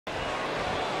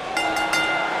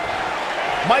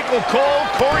Michael Cole,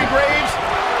 Corey Graves,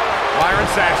 Byron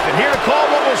Saxton here to call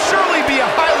what will surely be a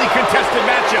highly contested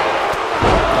matchup.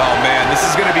 Oh man, this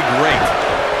is gonna be great.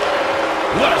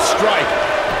 What a strike.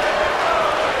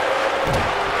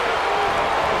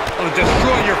 It'll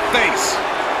destroy your face.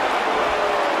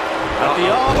 At the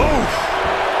arm. Oof.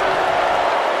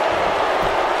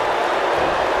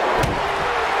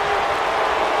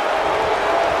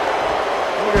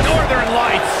 Northern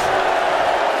Lights.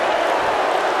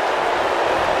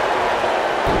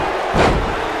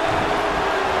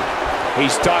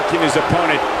 He's stalking his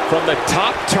opponent from the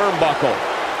top turnbuckle.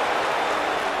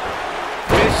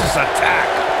 Vicious attack.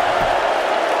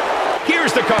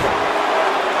 Here's the cover.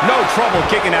 No trouble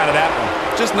kicking out of that one.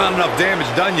 Just not enough damage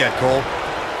done yet, Cole.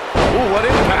 Ooh, what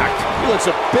impact. He looks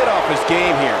a bit off his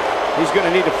game here. He's going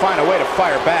to need to find a way to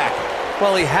fire back.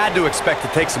 Well, he had to expect to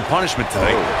take some punishment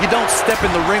tonight. You don't step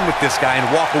in the ring with this guy and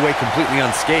walk away completely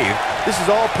unscathed. This is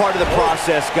all part of the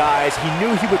process, guys. He knew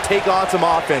he would take on some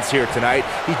offense here tonight.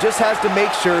 He just has to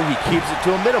make sure he keeps it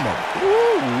to a minimum.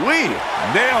 Woo-wee!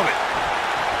 Nailed it.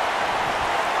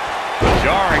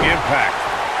 Jarring impact.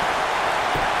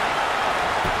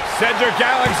 Cedric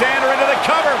Alexander into the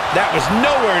cover. That was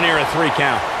nowhere near a 3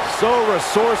 count. So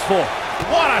resourceful.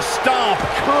 What a stomp.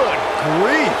 Good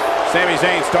grief. Sami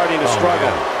Zayn starting to struggle.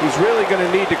 He's really going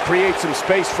to need to create some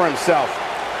space for himself.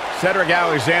 Cedric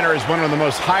Alexander is one of the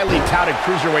most highly touted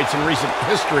cruiserweights in recent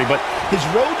history, but his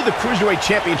road to the Cruiserweight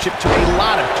Championship took a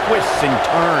lot of twists and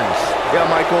turns. Yeah,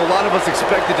 Michael, a lot of us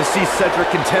expected to see Cedric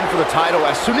contend for the title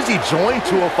as soon as he joined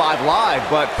 205 Live,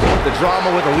 but the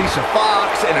drama with Alicia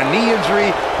Fox and a knee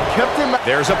injury kept him...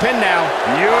 There's a pin now.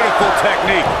 Beautiful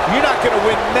technique. You're not going to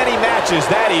win many matches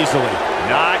that easily.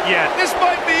 Not yet. This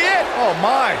might be it. Oh,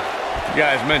 my. You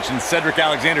guys mentioned Cedric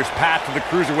Alexander's path to the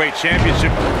Cruiserweight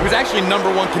Championship. He was actually #1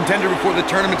 contender before the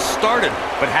tournament started,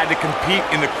 but had to compete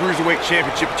in the Cruiserweight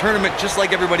Championship tournament just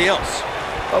like everybody else.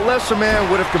 A lesser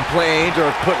man would have complained or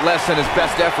put less than his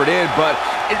best effort in, but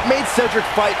it made Cedric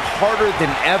fight harder than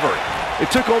ever.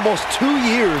 It took almost 2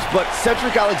 years, but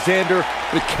Cedric Alexander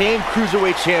became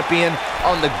Cruiserweight Champion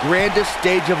on the grandest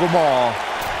stage of them all,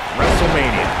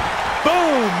 WrestleMania.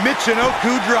 Boom!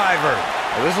 Michinoku driver.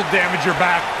 Well, this will damage your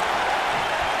back.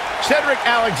 Cedric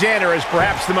Alexander is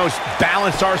perhaps the most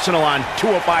balanced arsenal on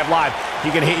 205 Live. He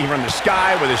can hit you from the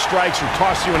sky with his strikes or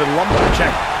toss you into the lumbar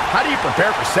check. How do you prepare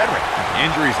for Cedric?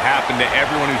 Injuries happen to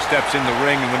everyone who steps in the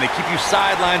ring, and when they keep you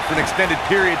sidelined for an extended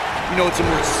period, you know it's a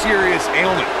more serious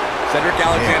ailment. Cedric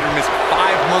Alexander missed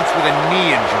 5 months with a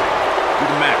knee injury. Do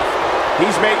the math.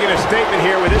 He's making a statement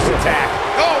here with this attack.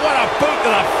 Oh, what a boot to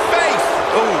the face!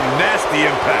 Oh, nasty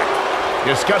impact.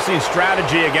 Discussing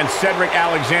strategy against Cedric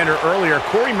Alexander earlier,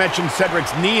 Corey mentioned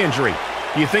Cedric's knee injury.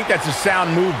 Do you think that's a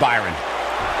sound move, Byron?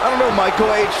 I don't know, Michael.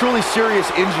 A truly serious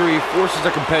injury forces a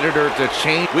competitor to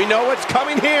change. We know what's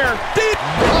coming here.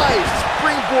 Nice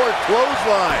springboard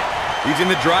clothesline. He's in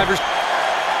the driver's...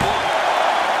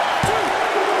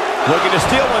 Looking to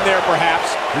steal one there,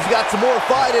 perhaps. He's got some more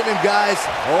fight in him, guys.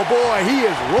 Oh, boy, he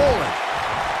is rolling.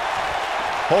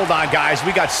 Hold on, guys.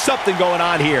 We got something going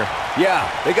on here. Yeah,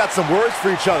 they got some words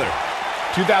for each other.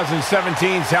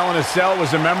 2017's Hell in a Cell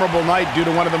was a memorable night due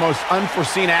to one of the most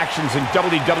unforeseen actions in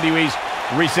WWE's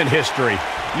recent history.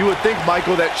 You would think,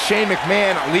 Michael, that Shane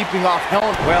McMahon leaping off Hell...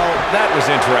 Well, that was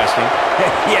interesting.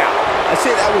 Yeah, I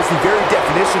say that was the very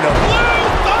definition of... Blue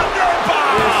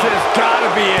Thunderbomb! This has got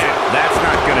to be it. That's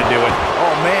not going to do it.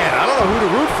 Oh, man, I don't know who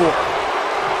to root for.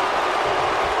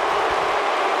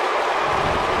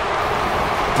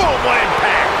 Boom, what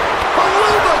impact!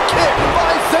 Haluva kick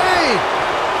by Zayn!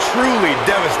 Truly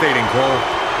devastating, Cole.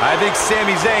 I think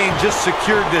Sami Zayn just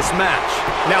secured this match.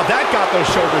 Now that got those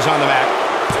shoulders on the mat.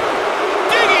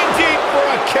 Digging deep for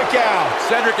a kick out.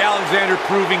 Cedric Alexander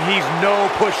proving he's no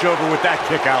pushover with that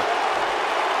kick out.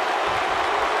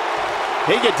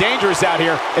 They get dangerous out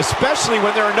here, especially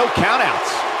when there are no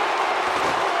countouts.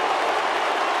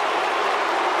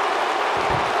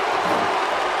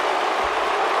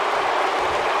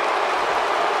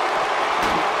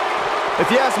 If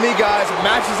you ask me, guys,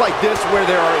 matches like this where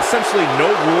there are essentially no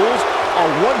rules are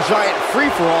one giant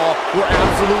free-for-all where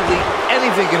absolutely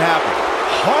anything can happen.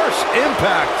 Harsh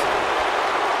impact.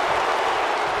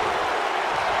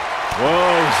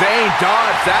 Whoa, Zayn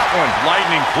dodged that one.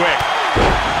 Lightning quick.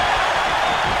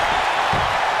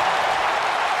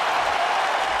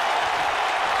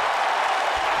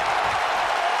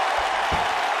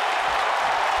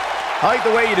 I like the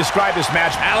way you describe this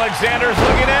match. Alexander's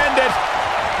looking to end it.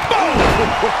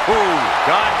 Boom!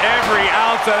 Got every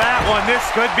ounce of that one. This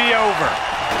could be over.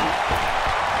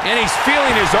 And he's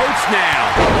feeling his oats now.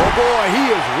 Oh boy, he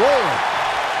is rolling.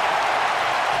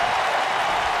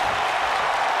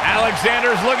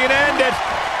 Alexander's looking to end it.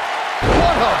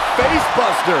 What a face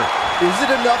buster. Is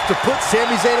it enough to put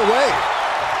Sami Zayn away?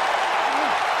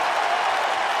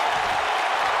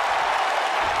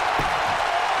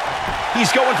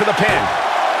 He's going for the pin.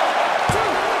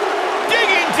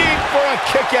 Digging deep for a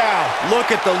kick out.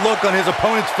 Look at the look on his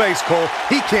opponent's face, Cole.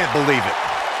 He can't believe it.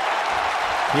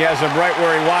 He has him right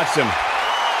where he wants him.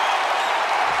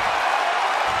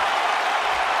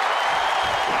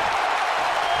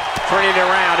 Turning it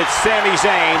around, it's Sami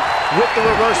Zayn with the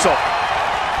reversal.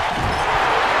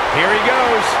 Here he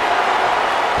goes.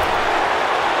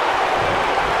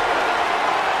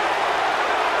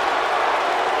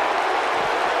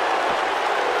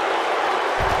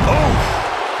 Oh,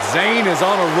 Zayn is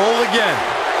on a roll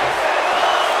again.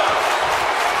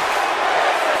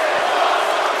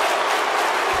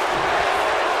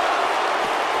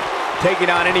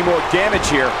 Taking on any more damage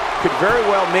here could very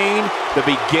well mean the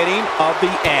beginning of the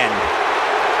end.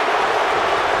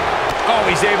 Oh,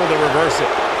 he's able to reverse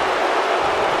it.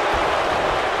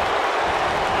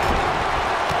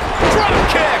 Drop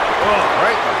kick! Oh,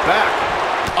 right in the back.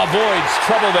 Avoids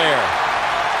trouble there.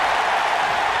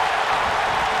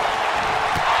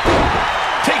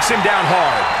 Takes him down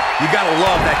hard. You gotta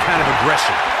love that kind of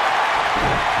aggression.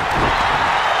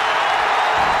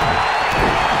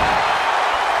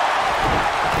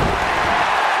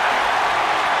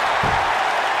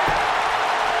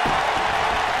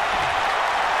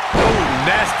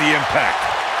 Nasty impact.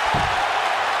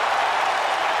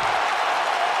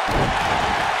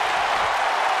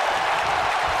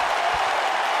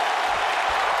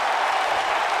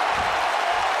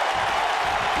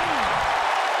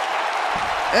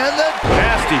 And the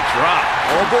Nasty drop.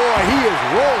 oh boy, he is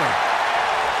rolling.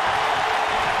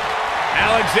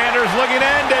 Alexander's looking to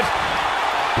end it.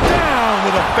 Down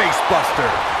with a face buster.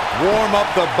 Warm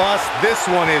up the bus. This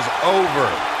one is over.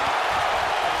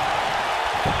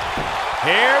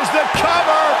 Here's the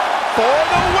cover for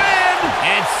the win.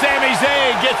 And Sami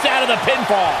Zayn gets out of the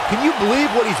pinfall. Can you believe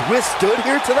what he's withstood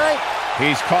here tonight?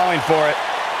 He's calling for it.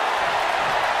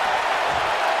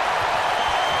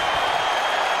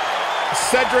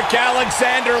 Cedric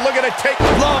Alexander looking to take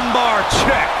Lumbar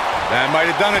check. That might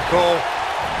have done it, Cole.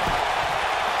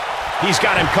 He's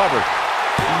got him covered.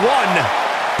 1,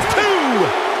 2,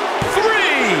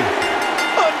 3.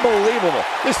 Unbelievable.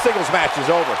 This singles match is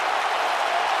over.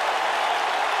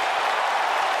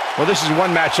 Well, this is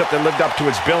one matchup that lived up to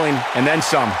its billing and then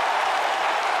some.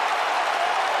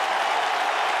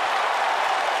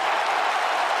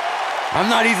 I'm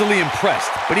not easily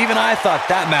impressed, but even I thought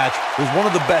that match was one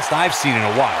of the best I've seen in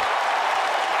a while.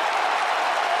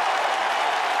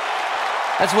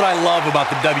 That's what I love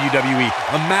about the WWE,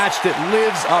 a match that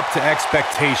lives up to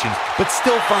expectations, but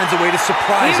still finds a way to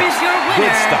surprise us. Here is your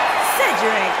winner, Good stuff.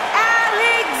 Cedric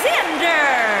Alexander.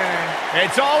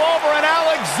 It's all over and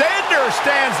Alexander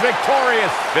stands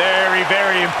victorious. Very,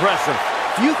 very impressive.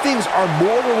 Few things are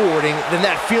more rewarding than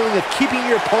that feeling of keeping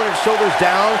your opponent's shoulders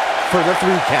down for the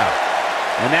 3 count.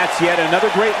 And that's yet another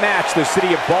great match the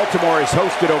city of Baltimore has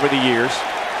hosted over the years.